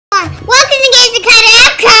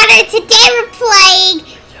today we're playing.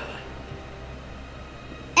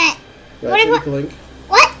 Ratchet and Clank.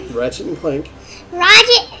 What? Ratchet and Clank.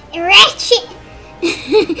 Ratchet.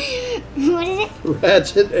 What is it?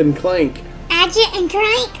 Ratchet and Clank. Ratchet and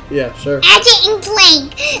Clank. Yeah, sure. Ratchet and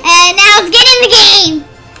Clank. Now let's get in the game.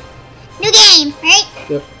 New game, right?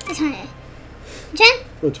 Yep. This one. Which one?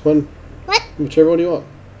 Which one? What? Whichever one you want.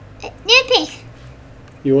 New pick.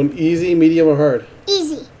 You want easy, medium, or hard?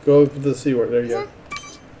 Easy. Go with the C word. There you go.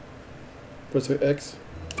 Press X.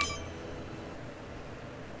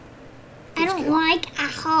 I don't like a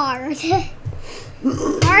hard.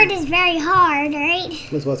 Hard is very hard, right?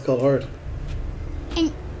 That's why it's called hard.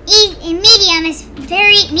 And medium is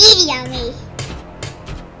very medium-y.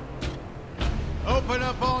 Open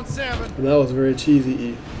up on 7. And that was very cheesy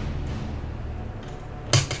E.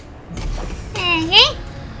 Okay.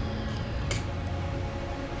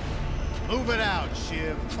 Move it out,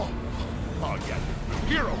 Shiv. Oh yeah.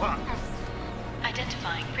 Hero, huh?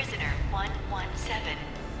 Identifying prisoner 117,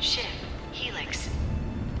 Shiv, Helix.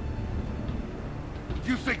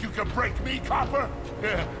 You think you can break me, Copper?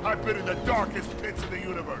 Yeah, I've been in the darkest pits of the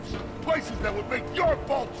universe. Places that would make your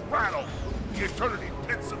bolts rattle. The eternity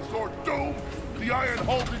pits of Sword Doom. The iron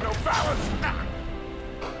holes in your balance.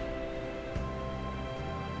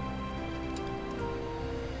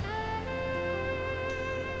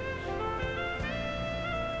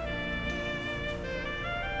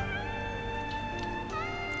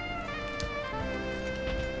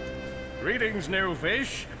 Greetings, new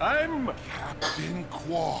fish. I'm Captain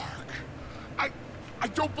Quark. I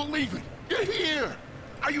don't believe it. You're here.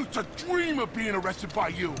 I used to dream of being arrested by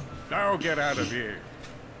you. Now get out of here.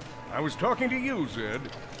 I was talking to you, Zed.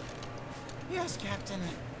 Yes, Captain.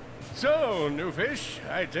 So, new fish,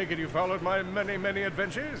 I take it you followed my many, many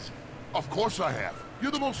adventures? Of course I have.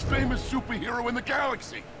 You're the most famous superhero in the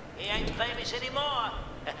galaxy. He ain't famous anymore.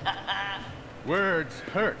 Words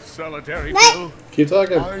hurt, solitary What? Bill. Keep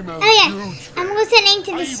talking. I'm a Oh yeah, huge fan. I'm listening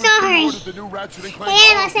to I the even story. pre-ordered the new Ratchet and Clank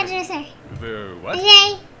Yeah, hologram. listen to the story. The what?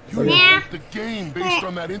 Okay. You Now. know, the game based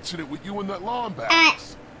on that incident with you and that lawn Uh,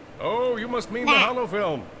 bags. Oh, you must mean the Nah.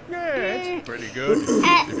 holofilm. Yeah, it's pretty good.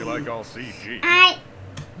 If you like all CG.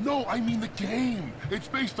 No, I mean the game. It's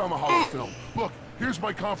based on the holofilm. Look, here's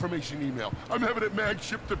my confirmation email. I'm having it mag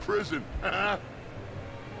shipped to prison.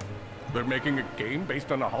 They're making a game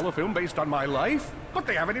based on a holofilm based on my life? But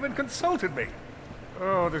they haven't even consulted me.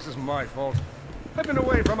 Oh, this is my fault. I've been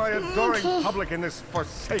away from my adoring public in this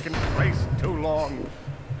forsaken place too long.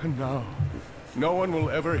 And now, no one will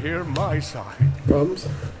ever hear my side. Problems?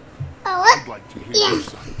 I'd like to hear your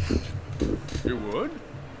side, Captain. You would?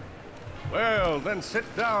 Well, then sit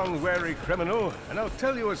down, wary criminal, and I'll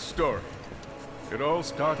tell you a story. It all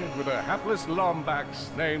started with a hapless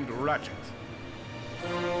lombax named Ratchet.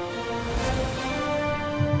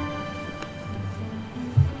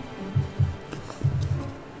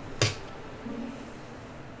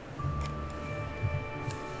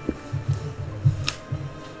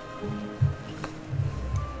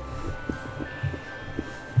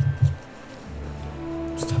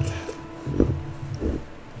 Stop that.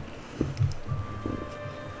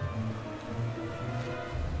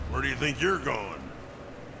 Where do you think you're going?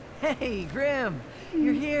 Hey, Grim,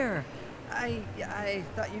 you're here. I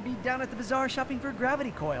thought you'd be down at the bazaar shopping for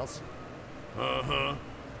gravity coils. Uh-huh.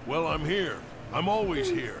 Well, I'm here. I'm always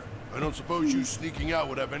here. I don't suppose you sneaking out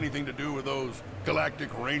would have anything to do with those Galactic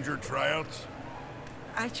Ranger tryouts?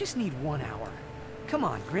 I just need 1 hour. Come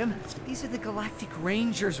on, Grim. These are the Galactic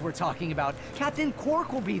Rangers we're talking about. Captain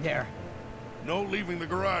Quark will be there. No leaving the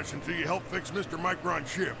garage until you help fix Mr. Micron's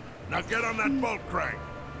ship. Now get on that bolt crank.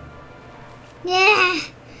 Yeah,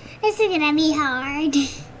 this is gonna be hard.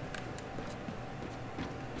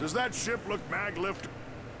 Does that ship look mag-lift?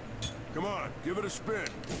 Come on, give it a spin.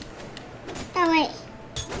 Oh wait.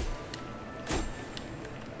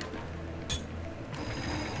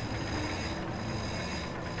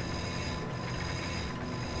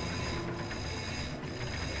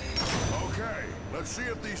 Okay, let's see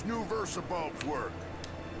if these new Versa bulbs work.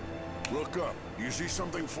 Look up. Do you see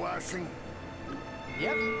something flashing?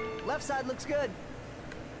 Yep, left side looks good.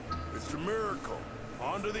 It's a miracle.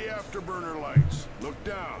 Onto the afterburner lights. Look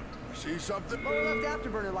down. You see something? Lower left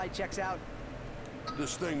afterburner light checks out.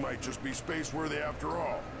 This thing might just be space-worthy after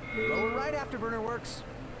all. Lower right afterburner works.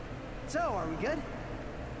 So, are we good?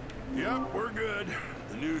 Yep, we're good.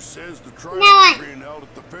 The news says the trial Now what? is being held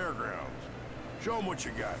at the fairgrounds. Show them what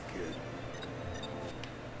you got, kid.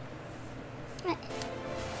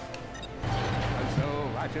 And so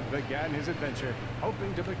Ratchet began his adventure,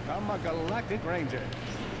 hoping to become a Galactic Ranger.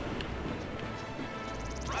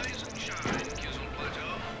 Rise and shine, Kizil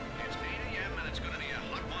Plateau. It's 8 a.m. and it's going to be a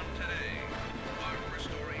hot one today.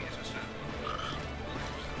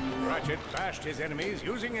 Ratchet bashed his enemies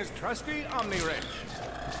using his trusty Omni Wrench.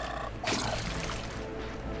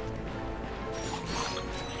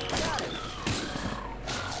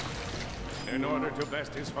 In order to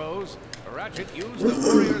best his foes, Ratchet used the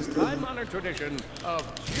warrior's time-honored tradition of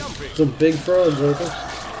jumping. Some big frogs, aren't there?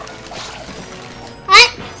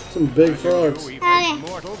 What? Some big frogs. He faced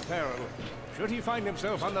mortal peril. Should he find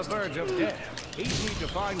himself on the verge of death, he'd need to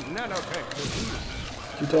find nanotech to heal.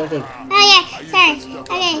 You talking? Oh yeah, I used sorry. that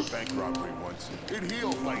stuff Okay. after a bank robbery once. It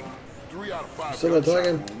healed like 3 out of 5 Still not gunshot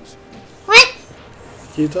talking? wounds. What?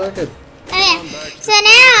 Keep talking. Okay. So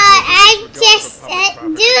now I'm just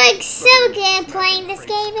doing so good playing this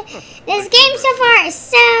game. This game so far is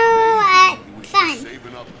so We should fun. save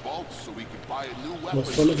enough bolts so we can buy a new weapon.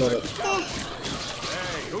 What's fun about it?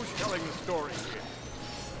 Hey, who's telling the story here?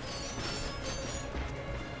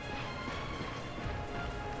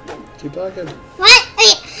 Keep talking. What?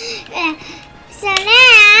 Okay. So now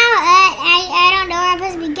I don't know where I'm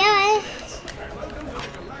supposed to be going. Welcome to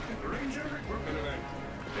the Galactic Ranger Recruitment Event.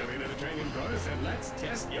 Get into the training course and let's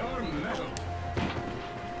test your mettle.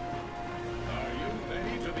 Are you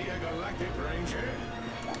ready to be a Galactic Ranger?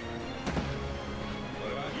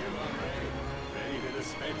 What about you, Andre? Ready to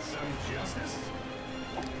dispense some justice?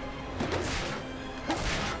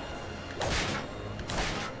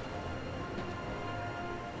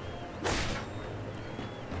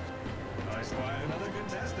 I spy another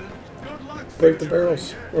contestant. Good luck. Break the Future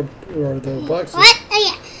barrels. Ranger. Or the boxes. What? Oh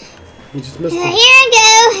yeah. You just missed So here it.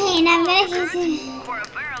 I go, and I'm gonna keep it. Cora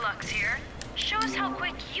Verlux here. Show us how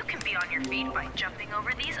quick you can be on your feet by jumping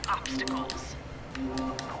over these obstacles.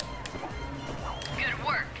 Good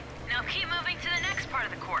work. Now keep moving to the next part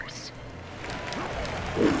of the course.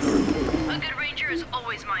 A good ranger is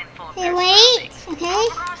always mindful of Hey, their wait. surroundings. Okay.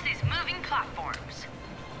 Hop across these moving platforms.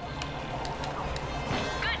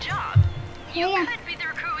 Good job. Here You we go. could be the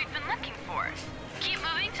recruit we've been looking for. Keep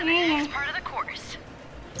moving to the There you next go. part of the course.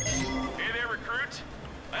 Hey there, recruit.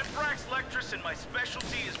 I'm Brax Lectress, and my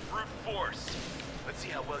specialty is brute force. Let's see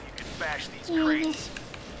how well you can bash these Yeah, crates.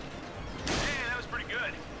 Hey, that was pretty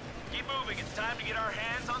good. Keep moving. It's time to get our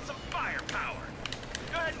hands on some firepower.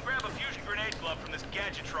 Go ahead and grab a fusion grenade glove from this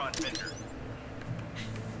Gadgetron vendor.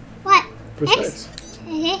 What? Press X? X.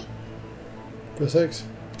 Okay. Press X.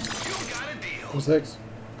 You got a deal. Press X.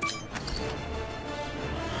 Did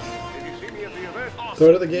you see me at the event? Awesome.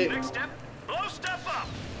 Go to the gate. Next step, blow stuff up.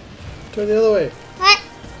 Turn the other way. What?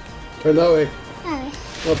 Turn that way. Oh.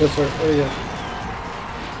 Oh, press R. There you go.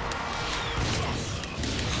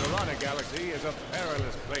 The Galaxy is a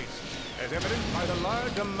perilous place, as evidenced by the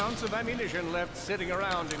large amounts of ammunition left sitting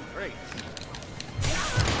around in crates.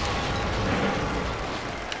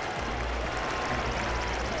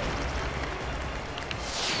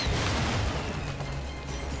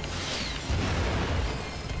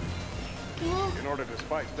 In order to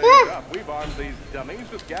spice things up, we've armed these dummies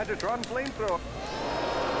with Gadgetron flamethrower.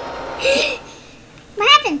 What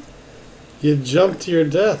happened? You jumped to your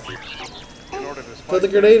death. In order to Throw the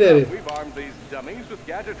spice grenade things at up, him. we've armed these dummies with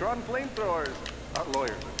Gadgetron flamethrowers. Our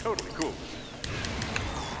lawyers are totally cool.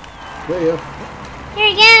 There you go. Here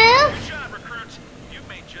we go. Good job, recruit. You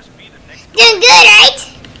may just be the next. Doing good,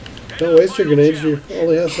 right? Don't waste your grenades. You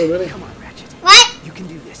only have so many. Come on, Ratchet. What? You can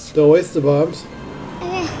do this. Don't waste the bombs.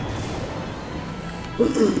 Okay.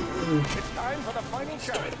 It's time for the final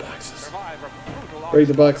challenge. boxes. Survive a brutal Break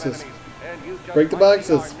the onslaught of boxes. enemies, and you just Break the might be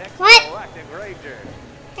boxes. our next What? Galactic Ranger.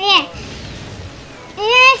 Yeah.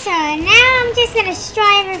 Yeah, so now I'm just gonna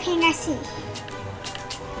destroy everything I see.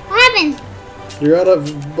 What happened? You're out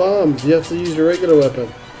of bombs. You have to use your regular weapon.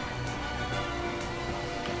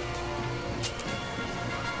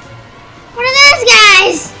 What are those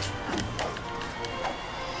guys?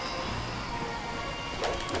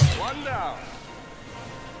 One down.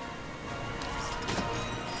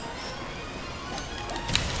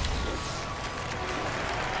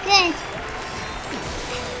 Good.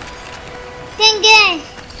 Doing good.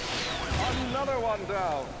 Another one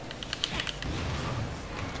down.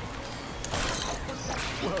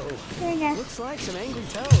 Here we go. Looks like some angry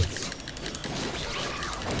toads.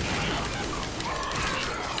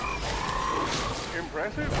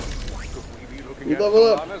 Impressive. Could we be looking You at level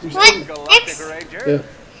up. Solana's You What? Galactic X? Ranger? Yeah.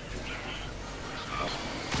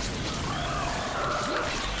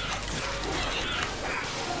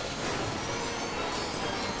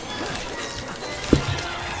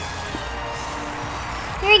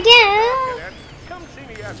 Here we go. Cadet, come see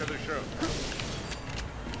me after the show.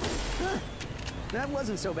 That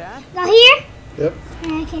wasn't so bad. Go here? Yep.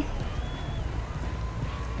 Okay.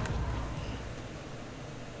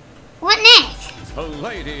 What next?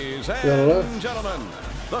 Ladies don't know. and gentlemen,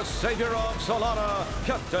 the savior of Solana,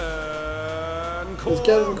 Captain Cork. It's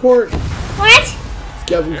Captain Cork. What? It's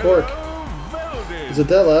Captain Cork. Is it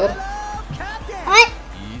that loud? What?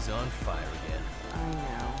 He's on fire again. I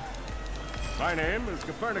know. My name is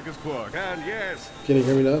Copernicus Quark, and yes, Can you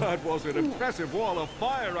hear me now? that was an impressive wall of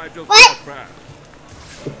fire I just What? walked past.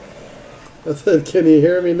 I said, can you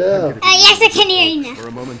hear me now? Yes, I can hear you now. For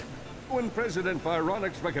a moment, when President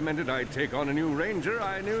Vironix recommended I take on a new ranger,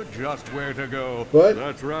 I knew just where to go. What?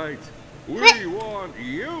 That's right. We What? want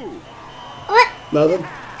you. What? Nothing?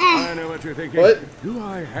 I know what you're thinking. What? Do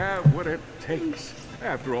I have what it takes?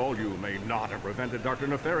 After all, you may not have prevented Dr.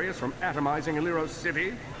 Nefarious from atomizing Illyrio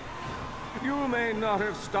City. You may not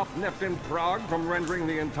have stopped Neptune Prague from rendering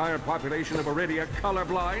the entire population of Iridia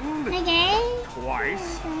colorblind. Okay.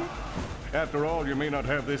 Twice. After all, you may not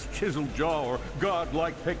have this chiseled jaw or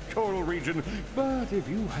godlike pectoral region, but if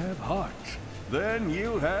you have heart, then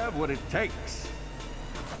you have what it takes.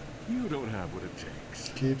 You don't have what it takes.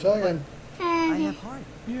 Keep talking. I have heart.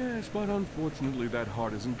 Yes, but unfortunately that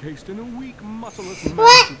heart is encased in a weak, muscleless What?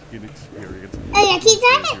 mass of inexperience. Oh, yeah, keep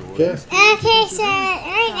talking? Okay. Okay, so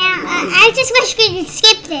right now, I just wish we could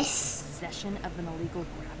skip this. Possession of an illegal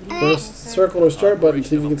gravity. Press circle or start button,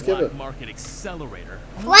 see if you can skip it. Market accelerator.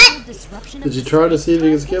 What? Disruption Did you try to see if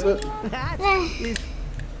you can skip it?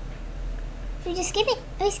 We just skip it?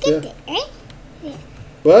 We skipped it, right? Yeah.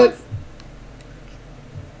 What?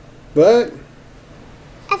 What?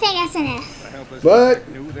 I think that's enough. The helpless What?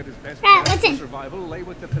 knew that his best Right, chance what's for in? survival lay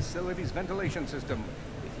with the facility's ventilation system.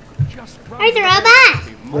 If he could just run Where's the away, robot?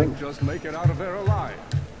 he might just make it out of there alive.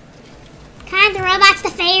 Kind the robot's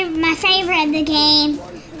my favorite of the game.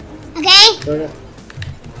 Okay? Okay.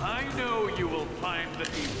 I know you will find the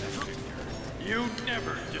defect in her. You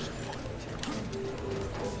never disappoint.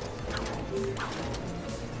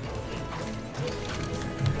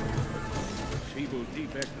 Feeble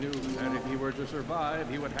Defect knew that if he were to survive,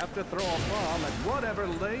 he would have to throw a bomb at whatever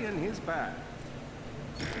lay in his path.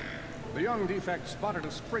 The young Defect spotted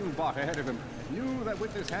a spring bot ahead of him, knew that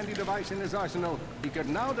with this handy device in his arsenal, he could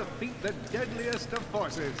now defeat the deadliest of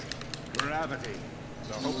forces, gravity.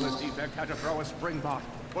 The hopeless Defect had to throw a spring bot,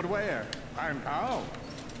 but where and how?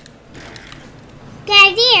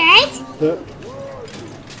 Good idea, right?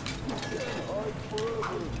 Yep.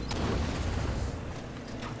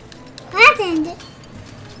 What happened?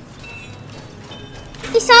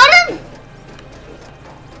 You saw them?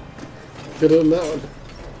 Get on that one.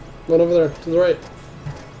 One over there. To the right.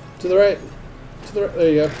 To the right. To the right. There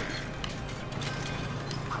you go.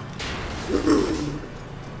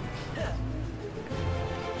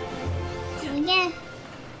 Yeah.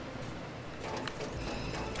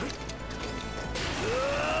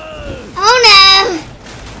 Oh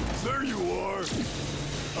no! There you are.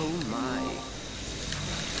 Oh my.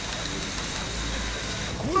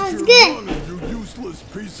 That was Quit good. your running, you useless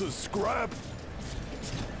piece of scrap.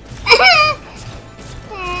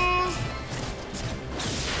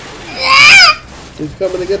 He's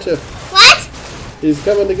coming to get you. What? He's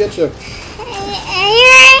coming to get you. Get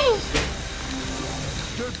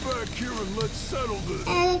back here and let's settle this.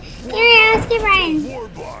 Let's get running.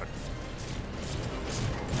 Warbot.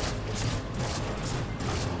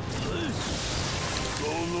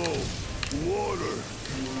 Oh no, water.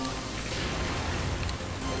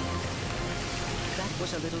 That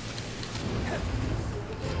was a little...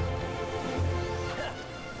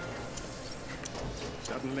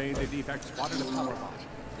 Suddenly, the Defect spotted a power bot.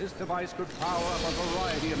 This device could power up a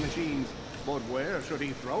variety of machines, but where should he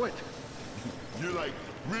throw it? You're like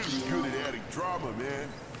really good at adding drama, man.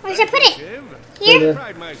 Where should I put it? Shiv? Here? I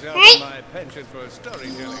pride myself Right. on my penchant for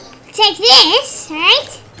storytelling. Take this,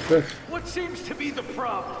 right? Sure. What seems to be the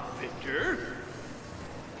problem, Victor?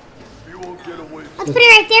 You won't get away from Let's put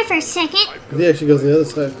it right there for a second. He actually goes on the other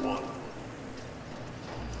side.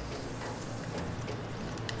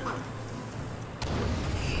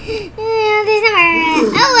 There's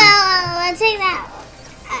nowhere. Oh well, I'll take that.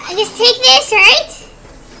 I just take this, right?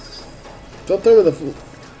 Don't throw him in the...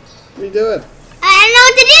 What are you doing? I don't know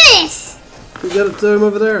what to do this. You gotta throw him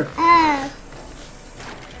over there. I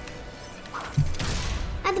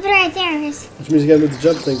have to put it right there. Which means you gotta move the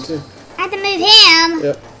jump thing too. I have to move him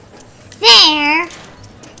Yep. there.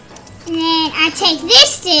 And then I take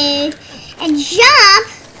this dude and jump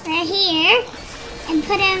right here and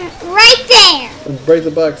put him right there. And break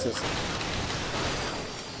the boxes.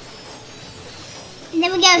 And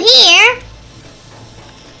then we go here.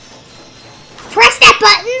 Press that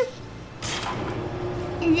button.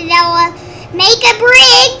 And then that will make a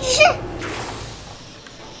bridge.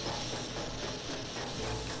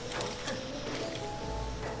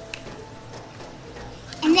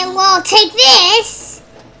 And then we'll take this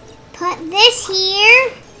put this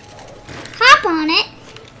here. Hop on it.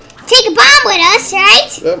 Take a bomb with us, right?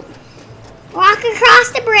 Yep. Walk across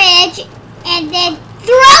the bridge and then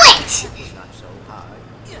throw it.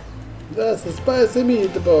 That's a spicy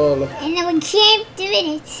meatball. And then we keep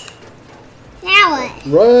doing it. Now what?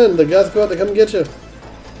 Run! The guys go out to come get you.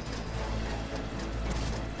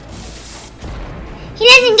 He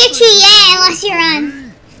doesn't get you yet unless you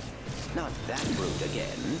run. Not that brute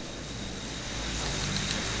again.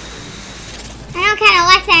 I don't kind of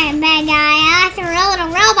like that bad guy. I like the real little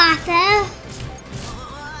robot though.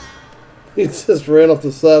 He just ran off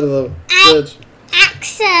the side of the bridge.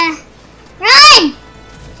 Axa, run!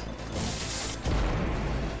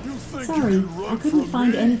 Sorry, I couldn't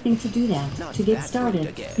find anything to do that. To get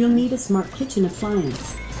started, you'll need a smart kitchen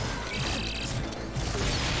appliance.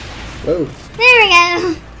 Oh. There we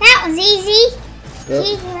go. That was easy. Yep.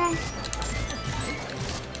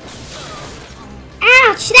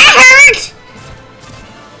 Ouch, that hurt!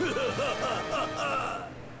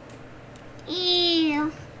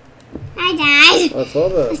 Ew. I died. I saw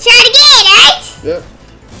that. Let's try it again, right? Yep.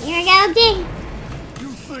 Here we go again.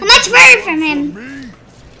 I'm much further from him.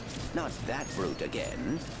 Not that brute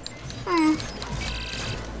again.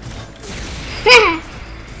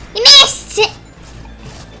 You missed!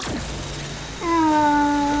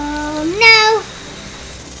 Oh, no.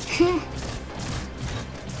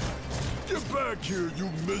 Get back here, you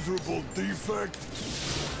miserable defect.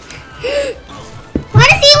 Why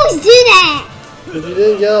does he always do that? Because you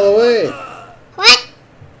didn't get out of the way. What?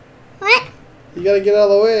 What? You gotta get out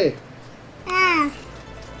of the way. Ah.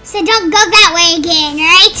 So don't go that way again,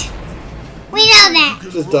 right? We know that.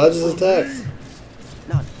 Just dodge his attacks.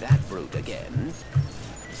 Not that brute again.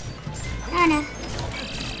 Oh no.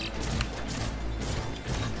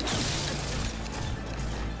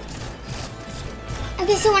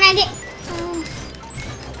 Okay, so when I get...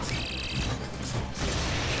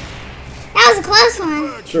 that was a close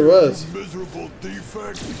one. Sure was. Miserable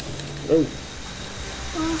defect. Oh.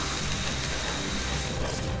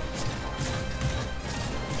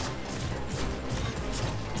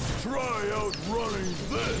 Try outrunning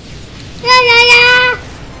this. Yeah, yeah, yeah.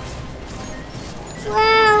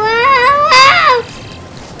 Whoa, whoa, whoa.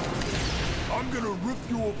 I'm gonna rip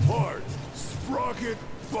you apart, sprocket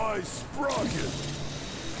by sprocket.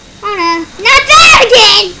 Oh no, not that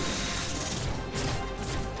again!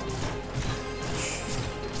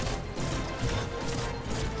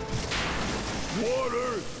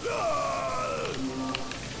 Water!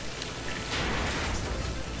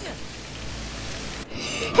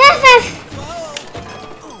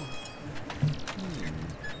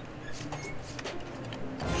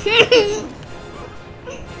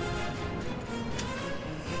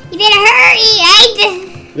 You better hurry, right?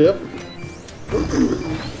 Yep.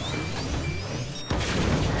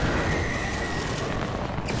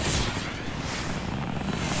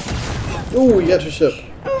 Ooh, we got your ship.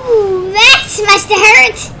 Ooh, that must have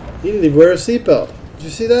hurt. He didn't even wear a seatbelt. Did you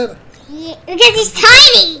see that? Yeah, because he's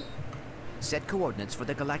tiny. Set coordinates for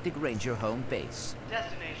the Galactic Ranger home base.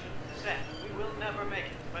 Destination set. We will never make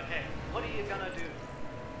it. But hey, what are you gonna do?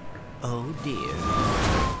 Oh dear.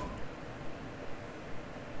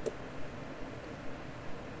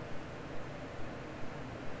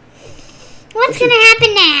 What's gonna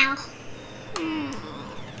happen now?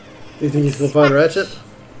 You think he's gonna find Ratchet?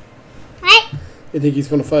 What? You think he's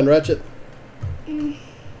gonna find Ratchet?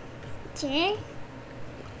 Sure.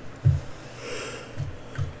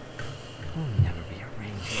 We'll never be a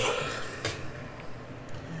ranger.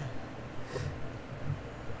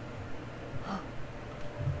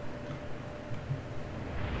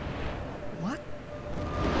 What?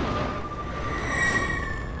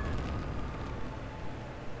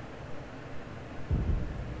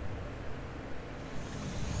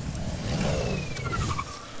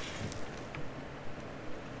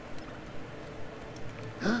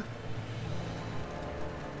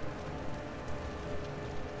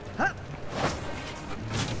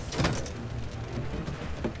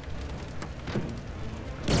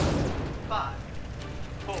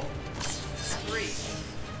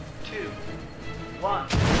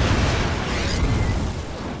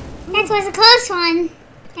 That was a close one,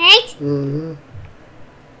 right? Mm-hmm.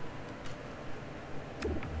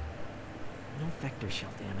 No vector shell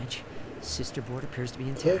damage. Sister board appears to be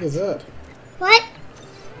What the heck intact. is that? What?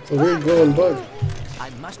 It's a weird glowing bug. I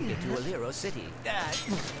must get to Alero City.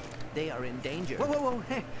 They are in danger. Whoa, whoa, whoa!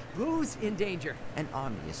 Hey, who's in danger? An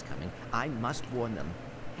army is coming. I must warn them.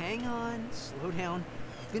 Hang on, slow down.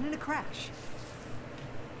 Been in a crash.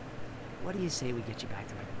 What do you say we get you back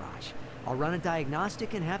to my garage? I'll run a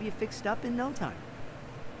diagnostic and have you fixed up in no time.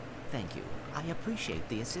 Thank you. I appreciate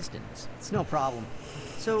the assistance. It's no problem.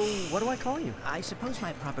 So, what do I call you? I suppose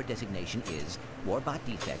my proper designation is Warbot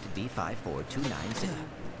Defect B54296.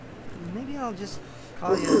 Maybe I'll just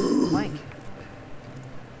call you Clank.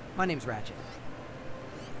 My name's Ratchet.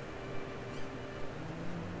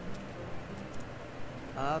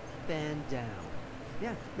 Up and down.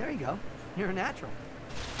 Yeah, there you go. You're a natural.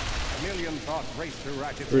 A million thoughts race through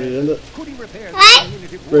Ratchet's Ready to head. end it? Could he repair What? the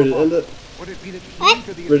diminutive Ready to warbox? end it? Would it be the key What?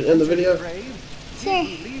 to the Ready to end the adventure's video? grave? Sure. Did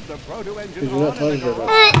he leave the proto-engine Because you're not on talking in the very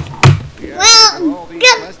garage? much. The Well, answer to all these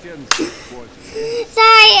good. questions was yes.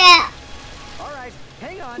 Sorry. All right,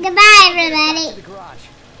 hang on. Goodbye, I'll get us back everybody. to the garage.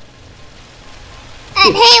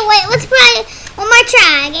 Hey, wait. Let's play one more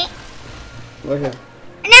try. Okay. Okay.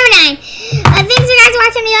 Number 9. Thanks you guys for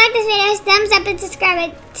watching. If you like this video, thumbs up and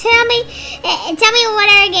subscribe. Tell me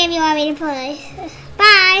whatever game you want me to play.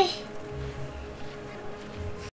 Bye.